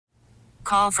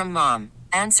call from mom.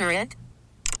 Answer it.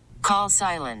 Call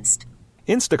silenced.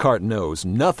 Instacart knows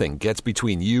nothing gets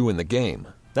between you and the game.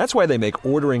 That's why they make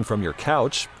ordering from your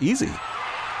couch easy.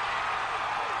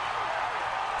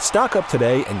 Stock up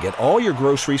today and get all your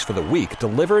groceries for the week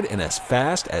delivered in as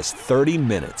fast as 30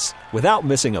 minutes without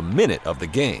missing a minute of the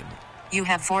game. You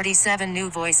have 47 new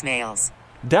voicemails.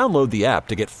 Download the app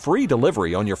to get free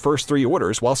delivery on your first 3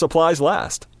 orders while supplies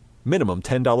last. Minimum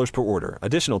 $10 per order.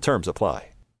 Additional terms apply.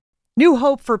 New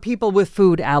hope for people with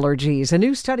food allergies. A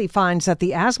new study finds that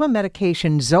the asthma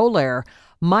medication Xolair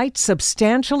might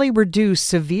substantially reduce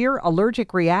severe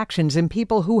allergic reactions in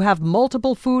people who have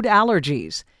multiple food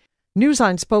allergies.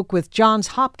 Newsline spoke with Johns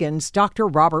Hopkins' Dr.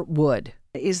 Robert Wood.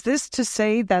 Is this to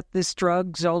say that this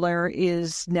drug, Xolair,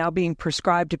 is now being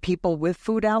prescribed to people with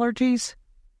food allergies?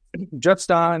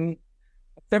 Just on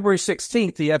February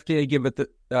 16th, the FDA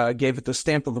gave it the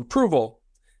stamp of approval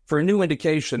for a new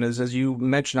indication. As you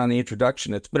mentioned on the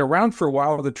introduction, it's been around for a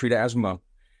while to treat asthma.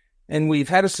 And we've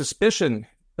had a suspicion,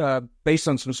 based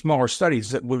on some smaller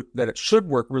studies, that it should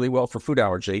work really well for food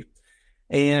allergy.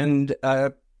 And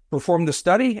performed the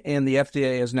study, and the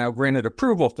FDA has now granted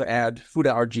approval to add food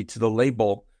allergy to the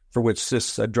label for which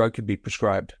this drug could be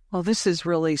prescribed. Well, this is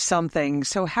really something.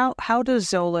 So how does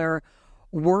Xolair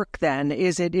work then?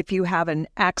 Is it if you have an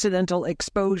accidental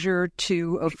exposure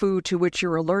to a food to which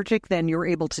you're allergic, then you're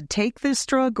able to take this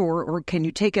drug, or can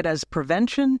you take it as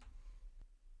prevention?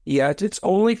 Yeah, it's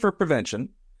only for prevention,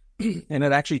 and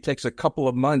it actually takes a couple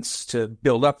of months to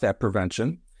build up that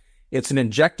prevention. It's an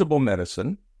injectable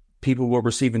medicine. People will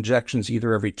receive injections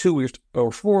either every 2 weeks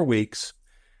or 4 weeks.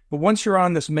 But once you're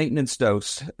on this maintenance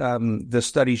dose, the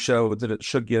studies show that it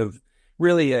should give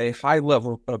really a high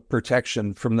level of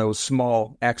protection from those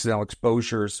small accidental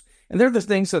exposures. And they're the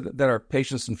things that our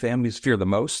patients and families fear the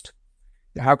most.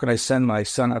 How can I send my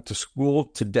son out to school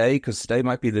today? Because today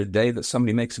might be the day that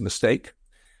somebody makes a mistake.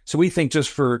 So we think just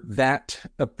for that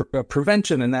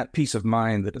prevention and that peace of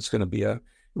mind that it's going to be a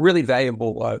really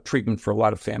valuable treatment for a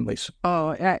lot of families.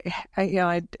 Oh,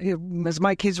 as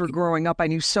my kids were growing up, I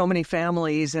knew so many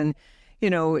families, and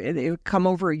it would come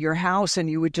over your house, and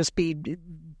you would just be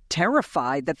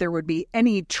terrified that there would be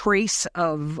any trace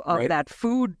of Right. that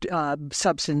food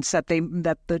substance that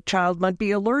the child might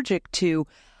be allergic to,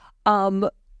 and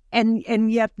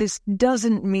yet this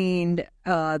doesn't mean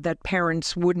that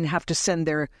parents wouldn't have to send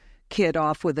their kid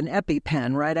off with an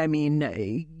EpiPen, right? I mean,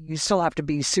 you still have to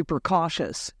be super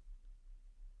cautious.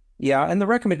 Yeah, and the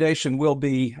recommendation will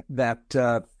be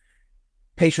that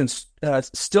patients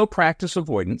still practice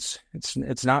avoidance.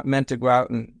 It's not meant to go out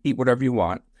and eat whatever you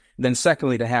want. And then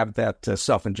secondly, to have that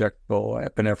self-injectable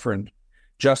epinephrine,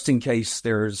 just in case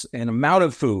there's an amount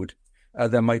of food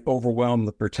that might overwhelm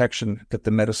the protection that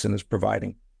the medicine is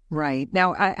providing. Right.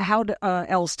 Now, how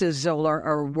else does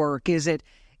Xolair work? Is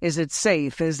it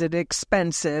safe? Is it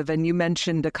expensive? And you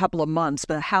mentioned a couple of months,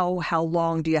 but how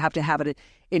long do you have to have it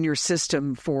in your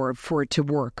system for it to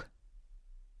work?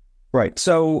 Right.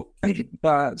 So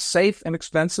safe and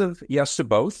expensive, yes to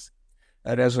both.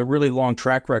 It has a really long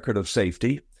track record of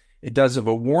safety. It does have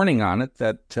a warning on it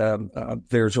that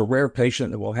there's a rare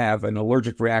patient that will have an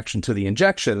allergic reaction to the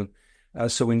injection.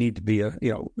 So we need to be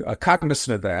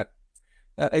cognizant of that.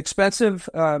 Expensive,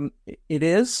 it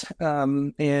is,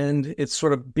 and it's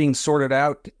sort of being sorted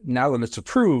out now that it's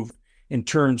approved in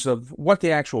terms of what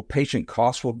the actual patient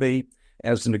costs will be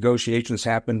as the negotiations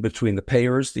happen between the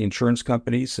payers, the insurance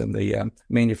companies, and the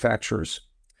manufacturers.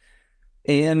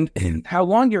 And how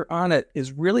long you're on it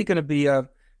is really going to be a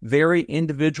very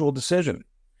individual decision.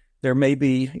 There may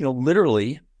be,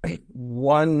 literally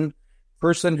one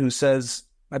person who says,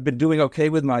 I've been doing okay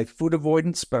with my food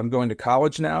avoidance, but I'm going to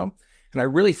college now. And I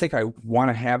really think I want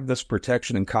to have this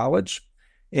protection in college.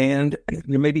 And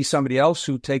there may be somebody else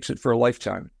who takes it for a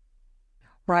lifetime.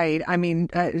 Right. I mean,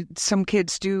 some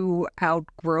kids do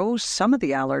outgrow some of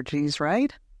the allergies,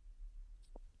 right?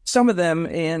 Some of them,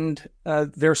 and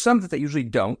there are some that they usually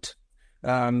don't.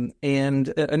 And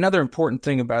another important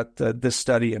thing about this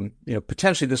study and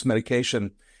potentially this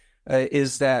medication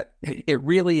is that it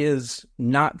really is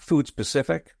not food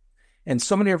specific. And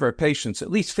so many of our patients, at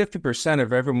least 50%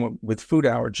 of everyone with food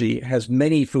allergy has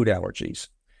many food allergies.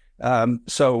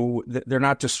 So they're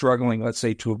not just struggling, let's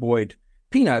say, to avoid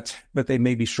peanuts, but they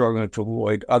may be struggling to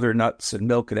avoid other nuts and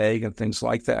milk and egg and things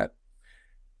like that.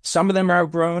 Some of them are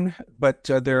outgrown, but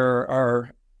there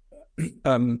are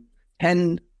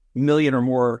 10 million or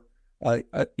more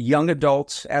young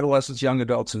adults, adolescents, young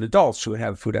adults, and adults who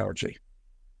have food allergy.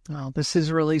 Well, this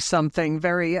is really something.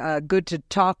 Very good to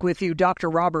talk with you, Dr.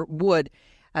 Robert Wood.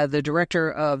 the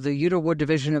director of the Eudowood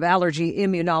Division of Allergy,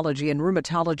 Immunology and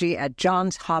Rheumatology at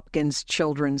Johns Hopkins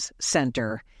Children's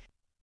Center.